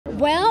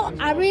Well,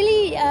 I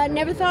really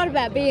never thought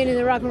about being in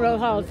the Rock and Roll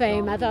Hall of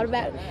Fame. I thought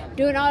about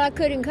doing all I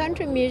could in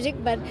country music,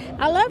 but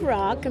I love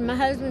rock, and my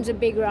husband's a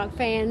big rock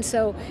fan,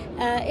 so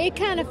it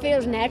kind of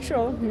feels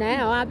natural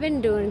now. I've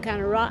been doing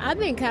kind of rock. I've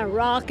been kind of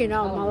rocking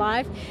all my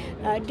life,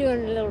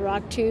 doing little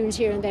rock tunes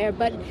here and there,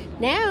 but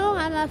now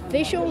I'm an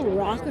official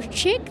rock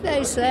chick,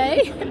 they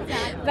say.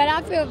 But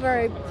I feel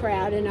very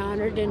proud and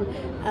honored, and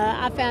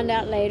I found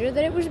out later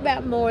that it was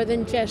about more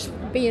than just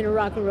being a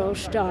rock and roll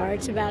star.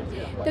 It's about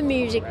the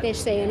music, they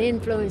say, and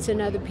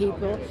influencing other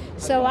people.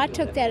 So I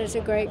took that as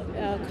a great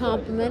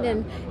compliment,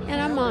 and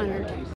I'm honored.